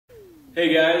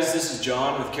Hey guys, this is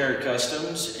John with Carrick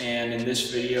Customs, and in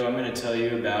this video I'm going to tell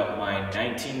you about my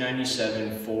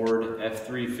 1997 Ford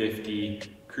F350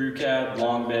 crew cab,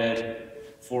 long bed,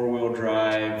 four-wheel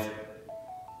drive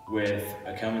with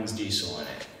a Cummins diesel in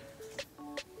it.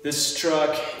 This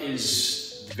truck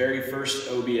is the very first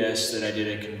OBS that I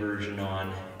did a conversion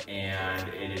on, and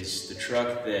it is the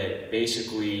truck that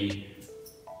basically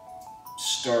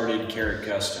started Carrick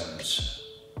Customs.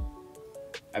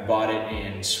 I bought it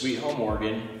in Sweet Home,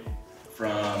 Oregon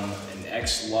from an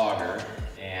ex-logger,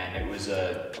 and it was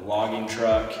a logging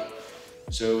truck,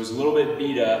 so it was a little bit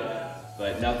beat up,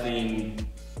 but nothing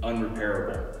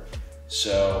unrepairable.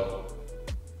 So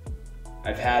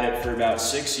I've had it for about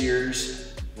 6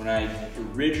 years. When I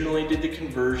originally did the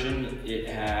conversion, it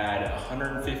had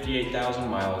 158,000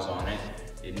 miles on it.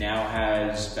 It now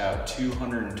has about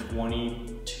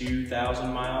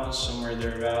 222,000 miles, somewhere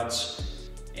thereabouts.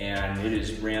 And it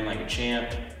has ran like a champ.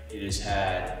 It has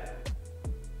had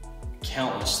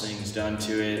countless things done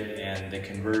to it, and the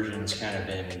conversion's kind of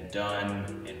been done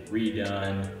and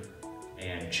redone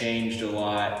and changed a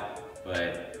lot,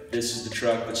 but this is the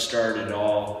truck that started it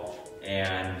all.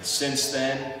 And since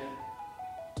then,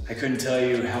 I couldn't tell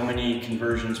you how many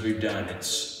conversions we've done.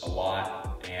 It's a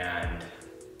lot, and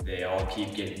they all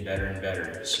keep getting better and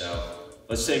better. So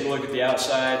let's take a look at the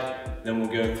outside, then we'll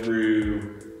go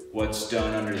through what's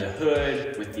done under the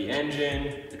hood with the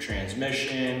engine, the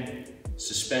transmission,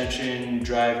 suspension,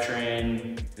 drivetrain,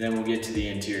 and then we'll get to the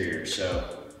interior.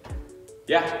 So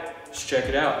yeah, let's check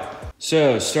it out.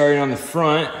 So starting on the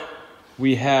front,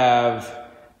 we have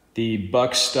the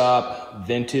Buckstop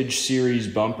Vintage Series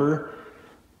bumper.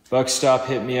 Buckstop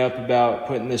hit me up about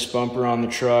putting this bumper on the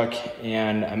truck,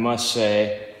 and I must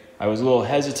say, I was a little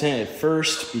hesitant at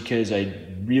first because I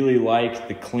really like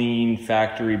the clean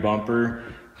factory bumper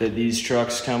that these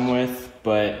trucks come with,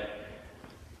 but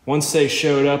once they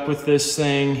showed up with this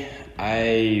thing,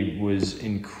 I was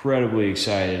incredibly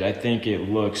excited. I think it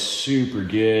looks super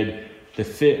good. The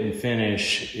fit and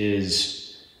finish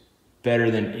is better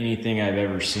than anything I've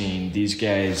ever seen. These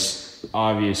guys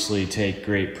obviously take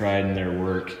great pride in their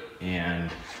work, and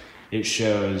it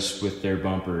shows with their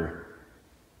bumper.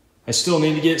 I still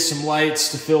need to get some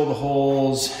lights to fill the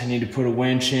holes. I need to put a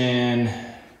winch in,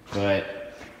 but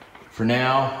for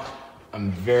now,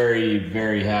 I'm very,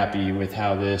 very happy with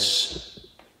how this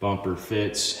bumper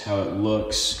fits, how it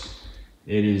looks.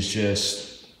 It is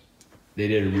just, they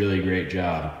did a really great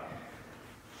job.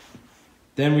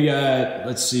 Then we got,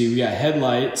 we got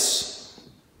headlights.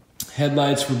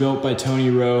 Headlights were built by Tony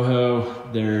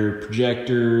Rojo. They're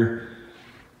projector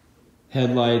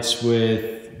headlights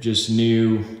with just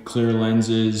new clear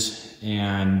lenses,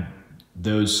 and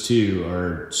those two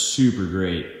are super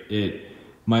great.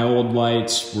 My old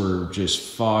lights were just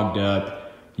fogged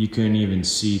up. You couldn't even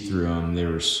see through them. They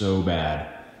were so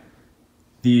bad.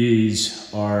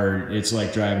 These are, it's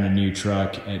like driving a new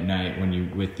truck at night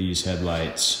with these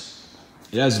headlights.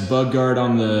 It has a bug guard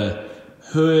on the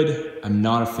hood. I'm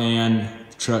not a fan.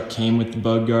 The truck came with the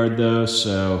bug guard though,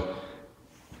 so,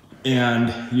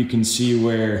 and you can see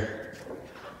where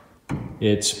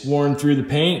it's worn through the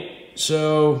paint.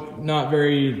 So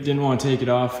didn't want to take it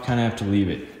off, kind of have to leave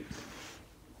it.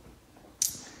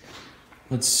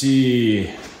 Let's see.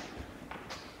 The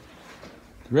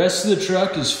rest of the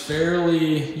truck is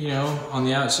fairly, on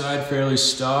the outside, fairly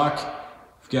stock.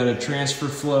 We've got a transfer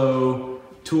flow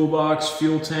toolbox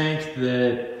fuel tank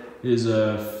that is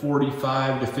a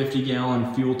 45 to 50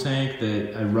 gallon fuel tank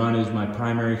that I run as my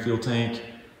primary fuel tank.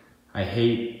 I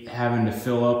hate having to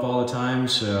fill up all the time,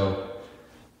 so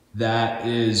that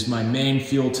is my main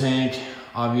fuel tank.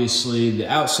 Obviously, the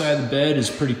outside of the bed is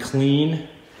pretty clean.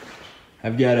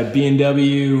 I've got a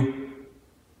B&W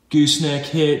gooseneck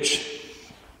hitch.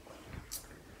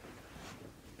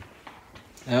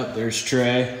 Oh, there's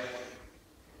Trey.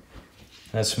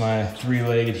 That's my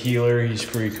three-legged healer. He's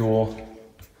pretty cool.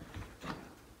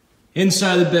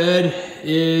 Inside the bed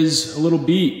is a little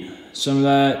beat. Some of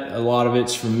that, a lot of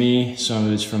it's from me, some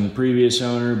of it's from the previous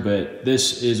owner, but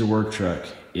this is a work truck.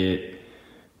 It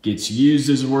gets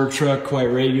used as a work truck quite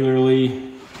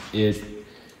regularly.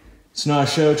 It's not a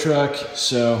show truck,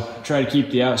 so I try to keep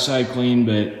the outside clean,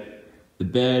 but the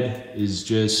bed is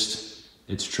just,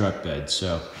 it's a truck bed.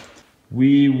 So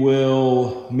we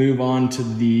will move on to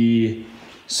the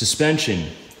suspension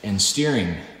and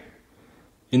steering.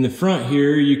 In the front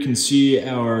here, you can see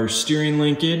our steering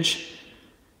linkage.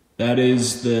 That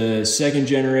is the second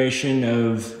generation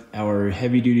of our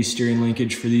heavy-duty steering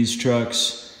linkage for these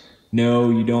trucks.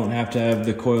 No, you don't have to have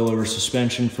the coilover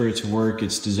suspension for it to work.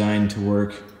 It's designed to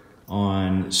work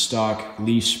on stock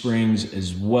leaf springs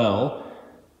as well,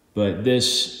 but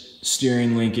this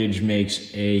steering linkage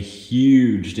makes a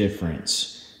huge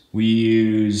difference. We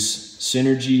use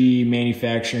Synergy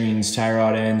Manufacturing's tie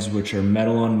rod ends, which are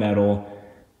metal on metal.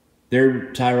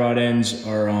 Their tie rod ends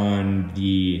are on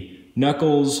the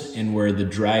knuckles and where the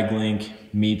drag link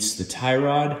meets the tie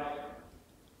rod.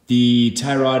 The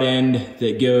tie rod end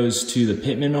that goes to the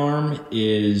pitman arm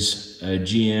is a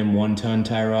GM 1-ton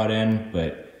tie rod end,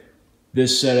 but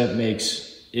this setup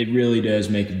really does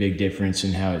make a big difference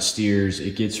in how it steers.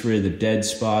 It gets rid of the dead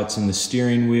spots in the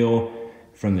steering wheel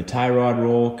from the tie rod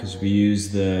roll, because we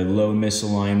use the low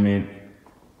misalignment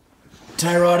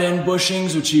tie rod end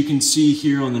bushings, which you can see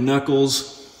here on the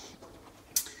knuckles.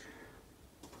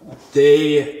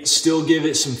 They still give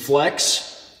it some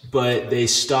flex, but they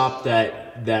stop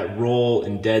that roll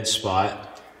and dead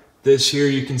spot. This here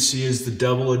you can see is the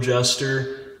double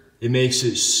adjuster. It makes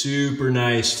it super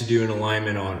nice to do an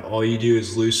alignment on. All you do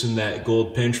is loosen that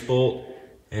gold pinch bolt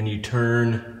and you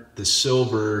turn the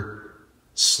silver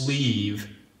sleeve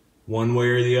one way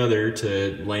or the other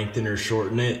to lengthen or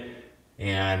shorten it.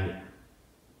 And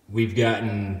we've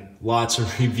gotten lots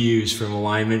of reviews from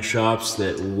alignment shops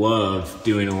that love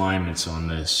doing alignments on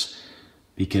this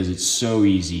because it's so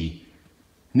easy.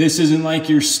 And this isn't like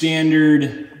your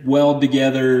standard weld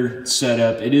together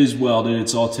setup. It is welded,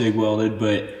 it's all TIG welded,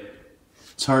 but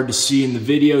it's hard to see in the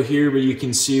video here, but you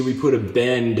can see we put a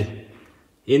bend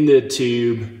in the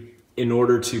tube in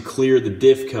order to clear the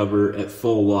diff cover at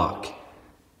full lock.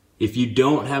 If you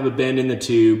don't have a bend in the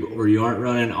tube or you aren't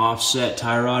running offset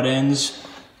tie rod ends,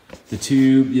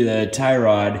 the tie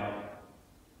rod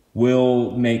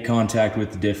will make contact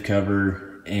with the diff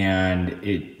cover and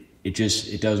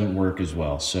it doesn't work as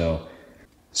well. So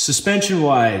suspension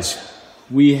wise,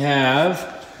 we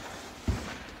have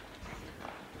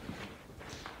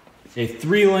a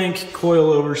 3-link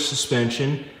coilover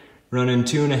suspension running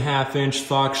 2.5-inch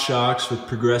Fox shocks with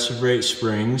progressive rate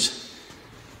springs.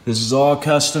 This is all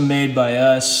custom made by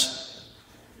us.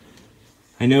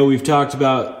 I know we've talked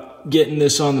about getting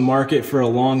this on the market for a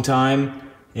long time,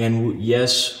 and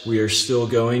yes, we are still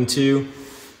going to.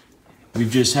 We've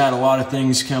just had a lot of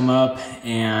things come up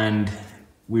and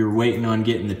we were waiting on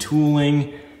getting the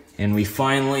tooling, and we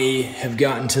finally have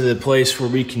gotten to the place where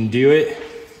we can do it.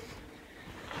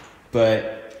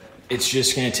 But it's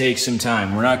just gonna take some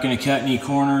time. We're not gonna cut any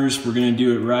corners. We're gonna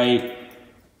do it right.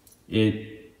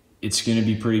 It's gonna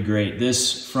be pretty great.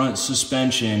 This front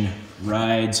suspension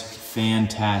rides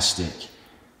fantastic.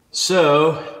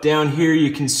 So down here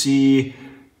you can see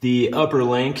the upper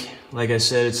link. Like I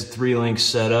said, it's a 3-link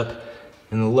setup.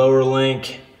 And the lower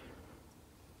link,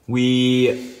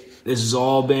 this has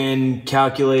all been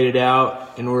calculated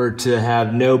out in order to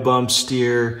have no bump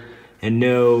steer and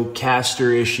no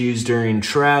caster issues during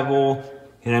travel.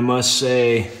 And I must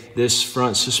say, this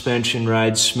front suspension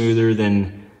rides smoother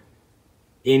than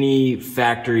any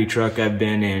factory truck I've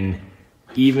been in.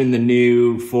 Even the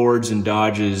new Fords and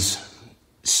Dodges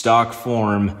stock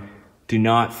form do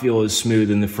not feel as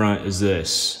smooth in the front as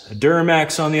this. A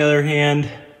Duramax, on the other hand,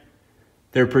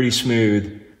 they're pretty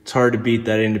smooth. It's hard to beat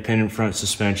that independent front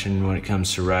suspension when it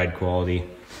comes to ride quality.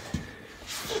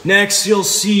 Next, you'll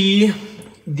see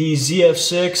the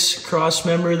ZF6 cross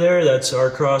member there. That's our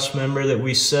cross member that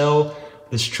we sell.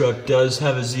 This truck does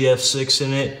have a ZF6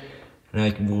 in it, and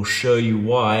I will show you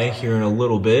why here in a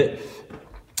little bit.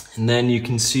 And then you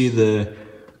can see the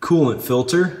coolant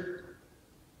filter.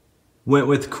 Went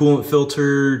with the coolant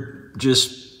filter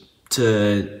just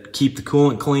to keep the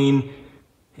coolant clean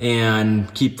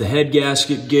and keep the head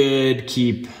gasket good,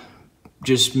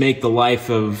 just make the life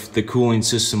of the cooling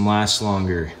system last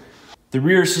longer. The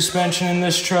rear suspension in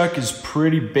this truck is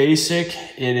pretty basic.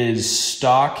 It is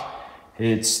stock.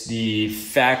 It's the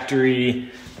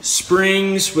factory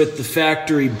springs with the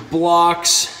factory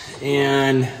blocks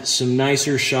and some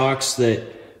nicer shocks that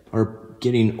are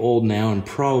getting old now and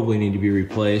probably need to be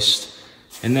replaced.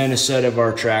 And then a set of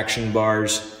our traction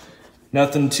bars.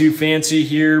 Nothing too fancy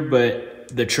here, but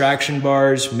the traction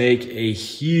bars make a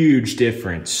huge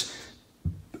difference,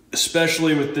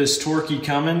 especially with this torquey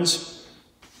Cummins.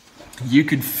 You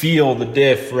could feel the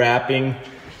diff wrapping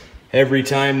every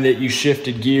time that you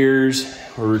shifted gears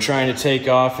or were trying to take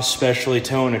off, especially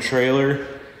towing a trailer.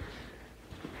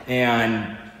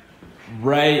 And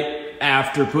right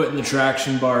after putting the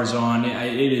traction bars on,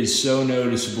 it is so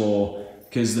noticeable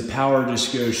because the power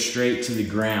just goes straight to the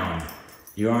ground.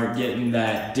 You aren't getting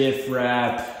that diff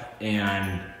wrap,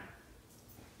 and I'm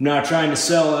not trying to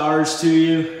sell ours to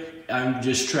you. I'm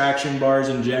just traction bars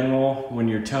in general, when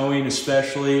you're towing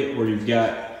especially, or you've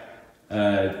got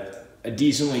a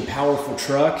decently powerful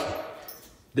truck,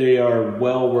 they are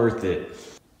well worth it.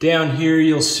 Down here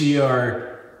you'll see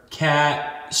our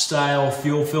cat style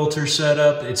fuel filter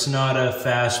setup. It's not a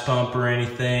fast pump or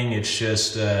anything. It's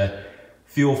just a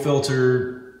fuel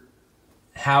filter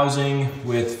housing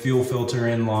with fuel filter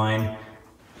in line.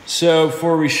 So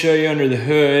before we show you under the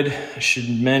hood, I should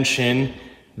mention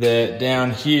that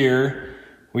down here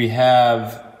we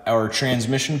have our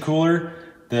transmission cooler.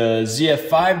 The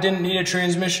ZF5 didn't need a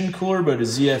transmission cooler, but a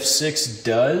ZF6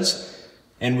 does.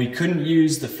 And we couldn't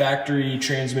use the factory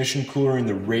transmission cooler in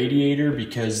the radiator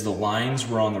because the lines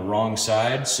were on the wrong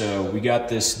side. So we got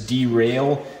this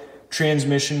derail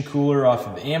transmission cooler off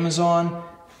of Amazon.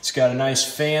 It's got a nice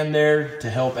fan there to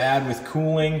help add with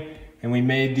cooling. And we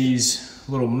made these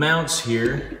little mounts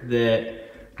here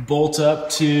that bolt up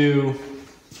to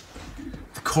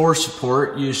the core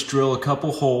support. You just drill a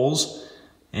couple holes,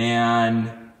 and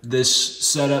this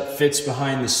setup fits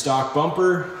behind the stock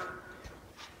bumper,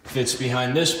 fits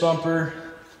behind this bumper.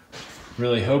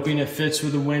 Really hoping it fits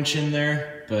with a winch in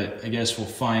there, but I guess we'll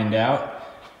find out.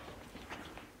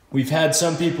 We've had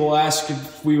some people ask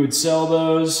if we would sell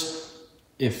those.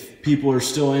 If people are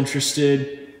still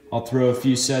interested, I'll throw a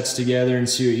few sets together and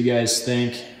see what you guys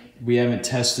think. We haven't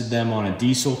tested them on a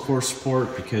diesel core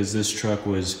support because this truck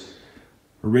was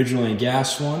originally a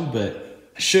gas one,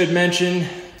 but I should mention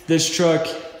this truck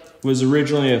was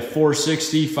originally a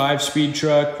 460 5-speed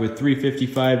truck with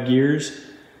 355 gears.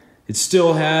 It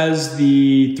still has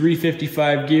the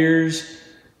 355 gears.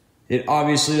 It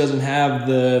obviously doesn't have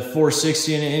the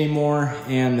 460 in it anymore,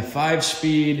 and the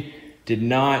 5-speed did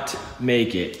not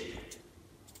make it.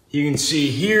 You can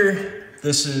see here,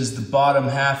 this is the bottom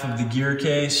half of the gear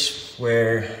case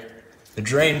where the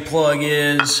drain plug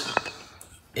is.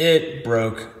 It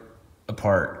broke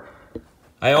apart.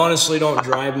 I honestly don't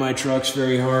drive my trucks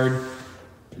very hard.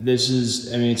 This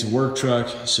is, I mean, it's a work truck,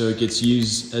 so it gets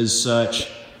used as such,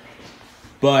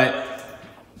 but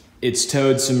it's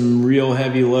towed some real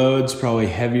heavy loads, probably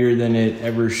heavier than it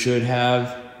ever should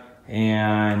have,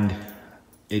 and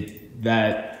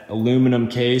that aluminum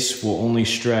case will only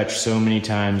stretch so many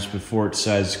times before it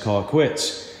decides to call it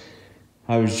quits.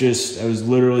 I was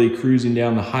literally cruising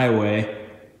down the highway,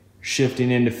 shifting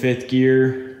into 5th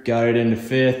gear, got it into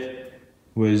 5th,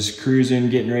 was cruising,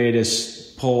 getting ready to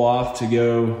pull off to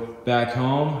go back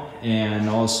home, and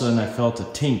all of a sudden I felt a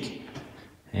tink.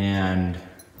 And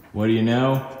what do you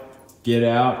know? Get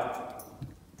out,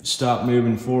 stop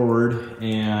moving forward,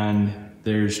 and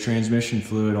there's transmission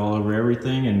fluid all over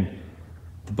everything, and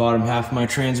the bottom half of my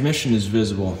transmission is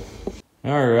visible.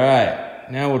 All right,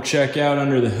 now we'll check out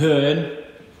under the hood.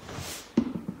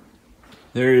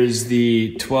 There is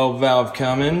the 12-valve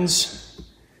Cummins.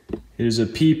 It is a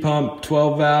P-pump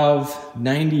 12-valve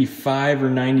 95 or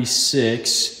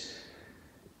 96.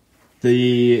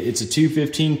 It's a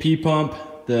 215 P-pump.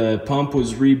 The pump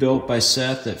was rebuilt by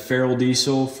Seth at Farrell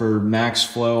Diesel for max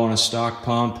flow on a stock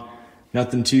pump.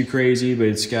 Nothing too crazy, but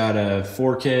it's got a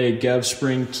 4K Gov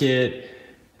Spring kit,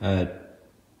 a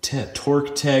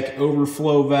Torque Tech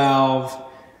overflow valve,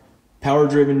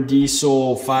 power-driven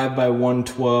diesel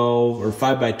 5x112 or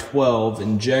 5x12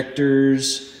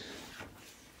 injectors.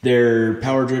 Their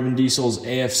power-driven diesel's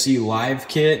AFC Live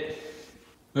kit.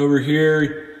 Over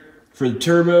here for the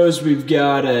turbos, we've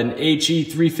got an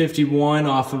HE351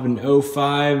 off of an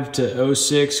 05 to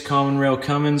 06 Common Rail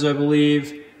Cummins, I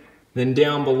believe. Then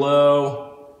down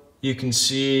below, you can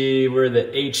see where the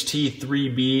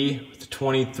HT3B with the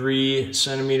 23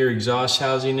 centimeter exhaust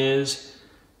housing is.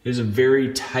 It is a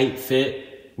very tight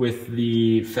fit with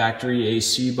the factory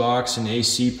AC box and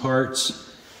AC parts.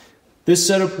 This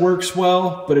setup works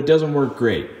well, but it doesn't work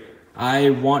great. I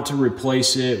want to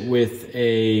replace it with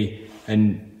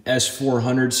an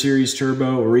S400 series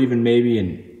turbo, or even maybe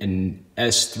an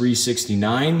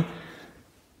S369,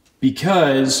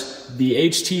 because the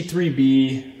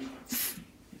HT3B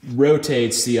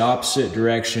rotates the opposite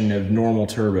direction of normal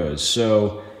turbos.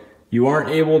 So you aren't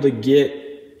able to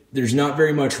there's not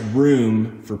very much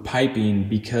room for piping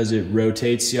because it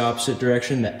rotates the opposite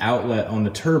direction. The outlet on the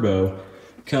turbo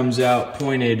comes out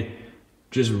pointed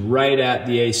just right at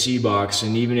the AC box,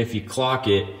 and even if you clock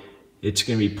it, it's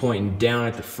going to be pointing down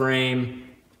at the frame,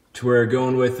 to where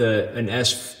going with an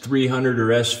S300 or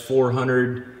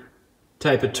S400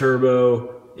 type of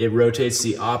turbo, it rotates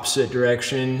the opposite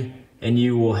direction, and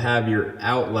you will have your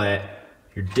outlet,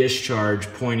 your discharge,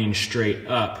 pointing straight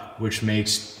up, which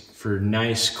makes for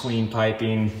nice clean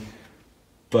piping.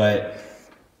 But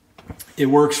it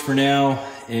works for now,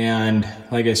 and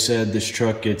like I said, this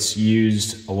truck gets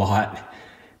used a lot,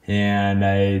 and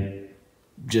I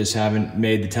just haven't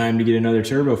made the time to get another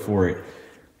turbo for it.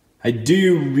 I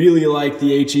do really like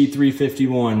the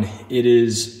HE351. It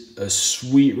is a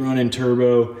sweet running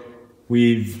turbo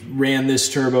We've ran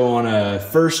this turbo on a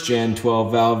first gen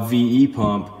 12 valve VE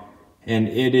pump, and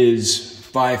it is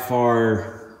by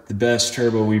far the best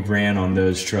turbo we've ran on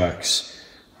those trucks.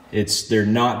 They're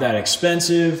not that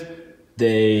expensive,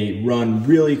 they run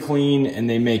really clean, and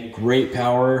they make great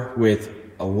power with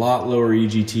a lot lower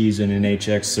EGTs than an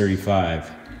HX35.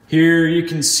 Here you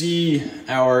can see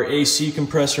our AC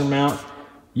compressor mount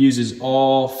uses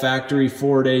all factory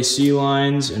Ford AC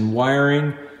lines and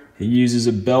wiring. It uses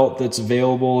a belt that's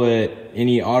available at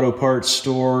any auto parts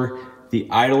store. The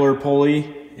idler pulley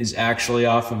is actually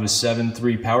off of a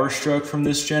 7.3 Power Stroke from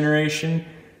this generation.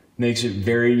 Makes it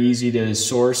very easy to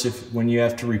source when you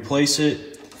have to replace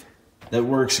it. That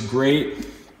works great.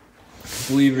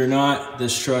 Believe it or not,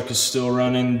 this truck is still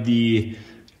running the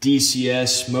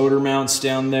DCS motor mounts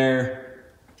down there.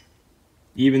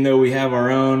 Even though we have our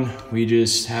own, we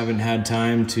just haven't had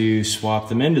time to swap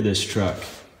them into this truck.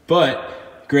 But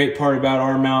great part about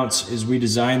our mounts is we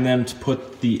designed them to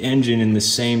put the engine in the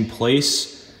same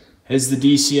place as the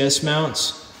DCS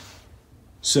mounts.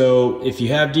 So if you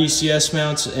have DCS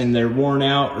mounts and they're worn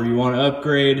out or you want to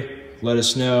upgrade, let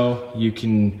us know.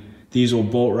 These will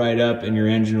bolt right up and your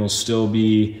engine will still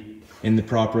be in the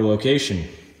proper location.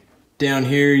 Down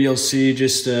here you'll see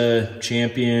just a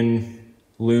Champion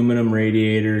aluminum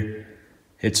radiator.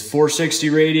 It's 460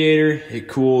 radiator. It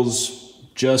cools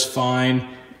just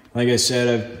fine. Like I said,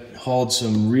 I've hauled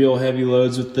some real heavy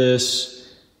loads with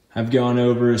this. I've gone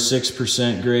over a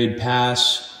 6% grade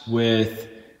pass with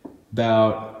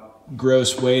about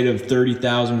gross weight of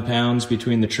 30,000 pounds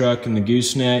between the truck and the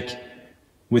gooseneck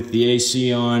with the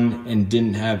AC on, and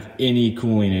didn't have any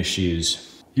cooling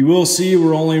issues. You will see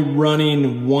we're only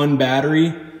running one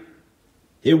battery.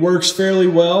 It works fairly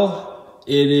well.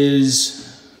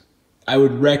 I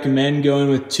would recommend going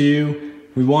with two.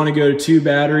 We want to go to two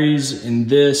batteries in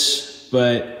this,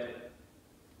 but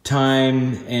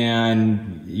time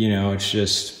and, it's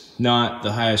just not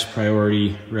the highest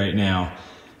priority right now.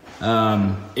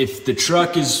 If the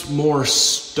truck is more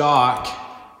stock,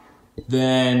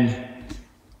 then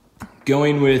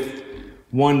going with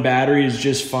one battery is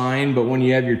just fine. But when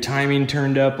you have your timing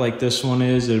turned up like this one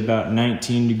is at about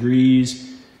 19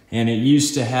 degrees, and it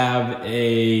used to have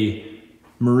a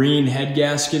marine head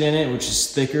gasket in it, which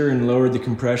is thicker and lowered the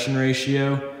compression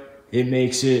ratio, it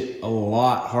makes it a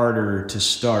lot harder to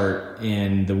start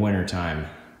in the wintertime.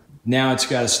 Now it's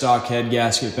got a stock head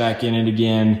gasket back in it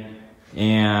again,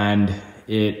 and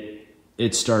it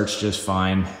starts just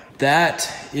fine.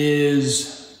 That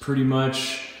is pretty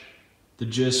much the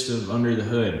gist of under the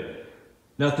hood.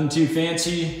 Nothing too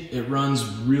fancy. It runs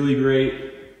really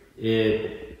great.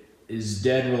 It is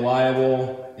dead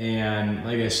reliable, and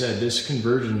like I said, this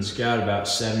conversion's got about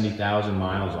 70,000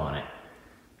 miles on it,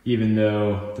 even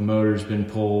though the motor's been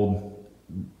pulled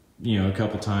a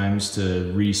couple times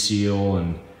to reseal,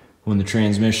 and when the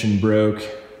transmission broke,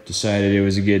 decided it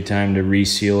was a good time to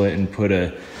reseal it and put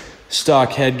a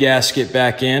stock head gasket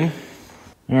back in.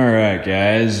 All right,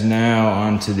 guys, now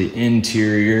onto the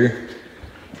interior.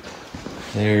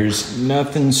 There's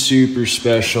nothing super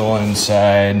special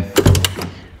inside.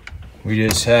 We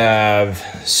just have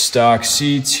stock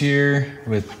seats here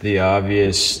with the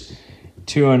obvious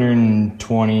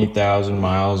 220,000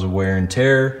 miles of wear and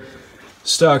tear.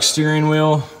 Stock steering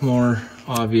wheel, more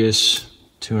obvious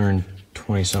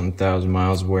 220-something thousand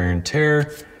miles of wear and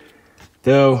tear.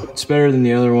 Though it's better than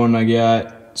the other one I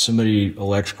got. Somebody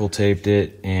electrical taped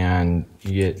it, and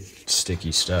you get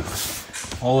sticky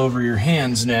stuff all over your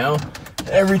hands now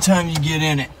every time you get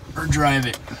in it or drive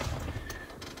it.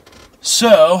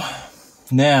 So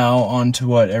now on to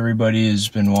what everybody has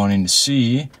been wanting to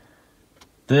see.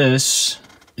 This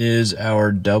is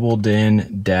our double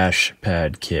din dash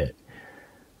pad kit.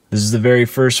 This is the very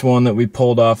first one that we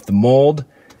pulled off the mold.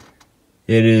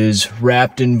 It is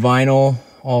wrapped in vinyl,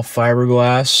 all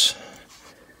fiberglass,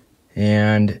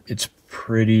 and it's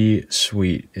pretty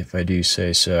sweet, if I do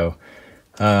say so.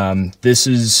 This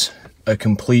is a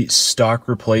complete stock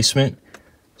replacement,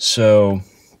 so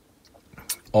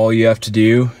all you have to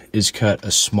do is cut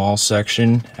a small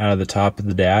section out of the top of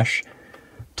the dash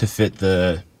to fit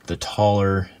the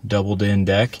taller double din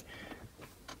deck,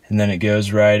 and then it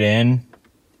goes right in.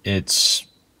 It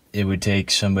would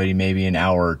take somebody maybe an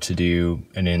hour to do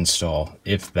an install,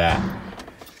 if that.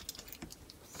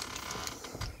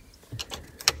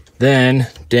 Then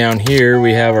down here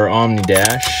we have our Omni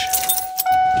dash.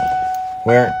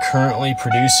 We aren't currently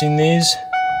producing these,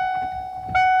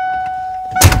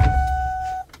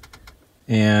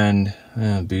 and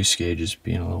boost gauge is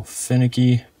being a little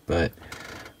finicky, but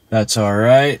that's all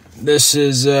right. This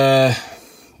is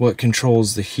what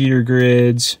controls the heater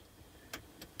grids.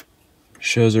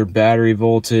 Shows our battery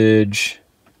voltage.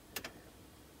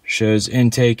 Shows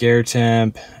intake air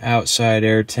temp, outside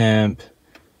air temp,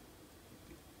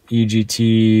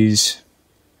 EGTs.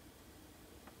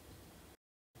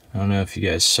 I don't know if you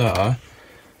guys saw.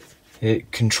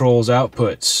 It controls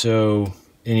outputs, so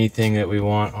anything that we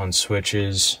want on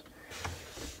switches,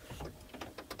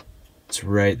 it's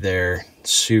right there.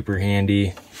 It's super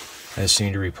handy. I just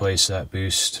need to replace that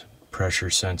boost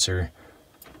pressure sensor.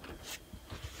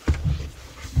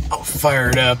 I'll fire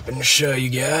it up and show you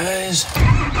guys.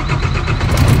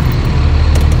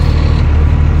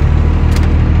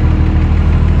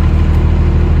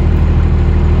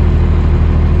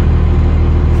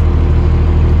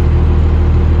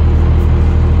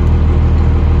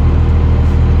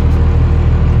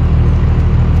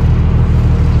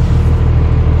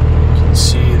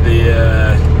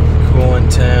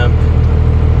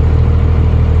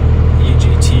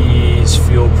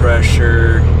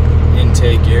 Pressure,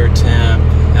 intake air temp,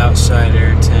 outside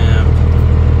air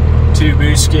temp, 2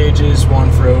 boost gauges,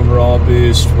 one for overall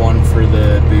boost, one for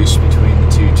the boost between the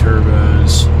 2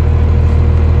 turbos,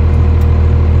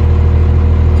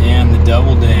 and the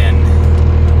doubled in.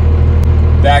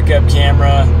 Backup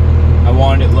camera, I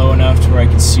wanted it low enough to where I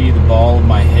could see the ball of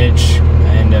my hitch.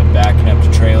 I end up backing up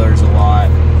to trailers a lot,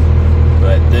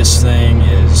 but this thing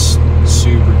is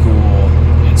super cool.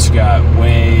 It's got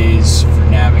Waze for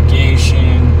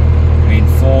navigation. I mean,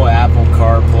 full Apple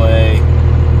CarPlay.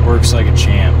 Works like a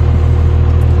champ.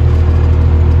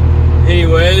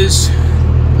 Anyways,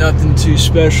 nothing too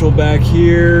special back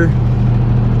here.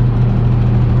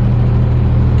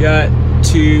 Got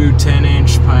 2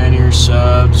 10-inch Pioneer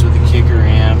subs with a kicker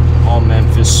amp, all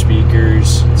Memphis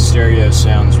speakers. The stereo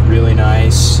sounds really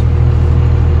nice.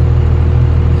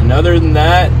 And other than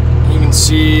that, you can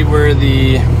see where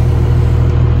the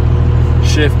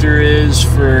shifter is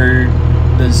for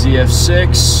the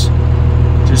ZF6,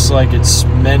 just like it's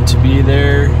meant to be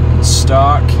there in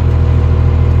stock.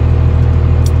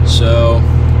 So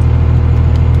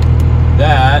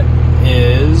that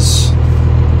is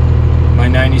my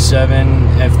 97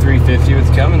 F350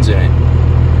 with Cummins in it.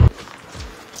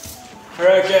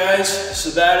 Alright guys,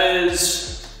 so that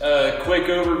is a quick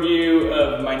overview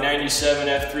of my 97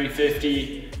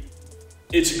 F350.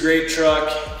 It's a great truck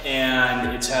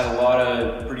and it's had a lot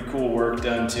of pretty cool work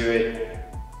done to it.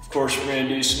 Of course, we're going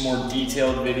to do some more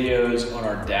detailed videos on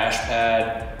our dash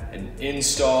pad and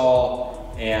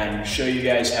install and show you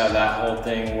guys how that whole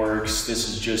thing works. This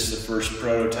is just the first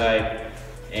prototype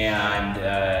and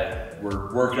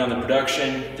we're working on the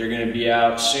production. They're going to be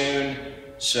out soon,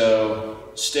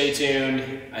 so stay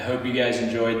tuned. I hope you guys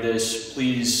enjoyed this.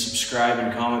 Please subscribe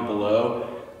and comment below,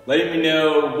 letting me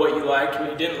know what you liked,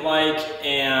 what you didn't like,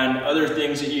 and other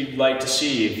things that you'd like to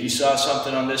see. If you saw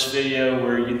something on this video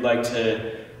where you'd like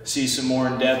to see some more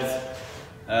in-depth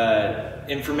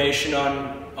information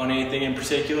on anything in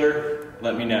particular,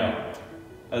 let me know.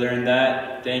 Other than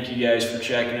that, thank you guys for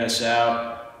checking us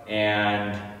out,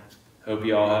 and hope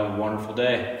you all have a wonderful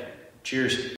day. Cheers.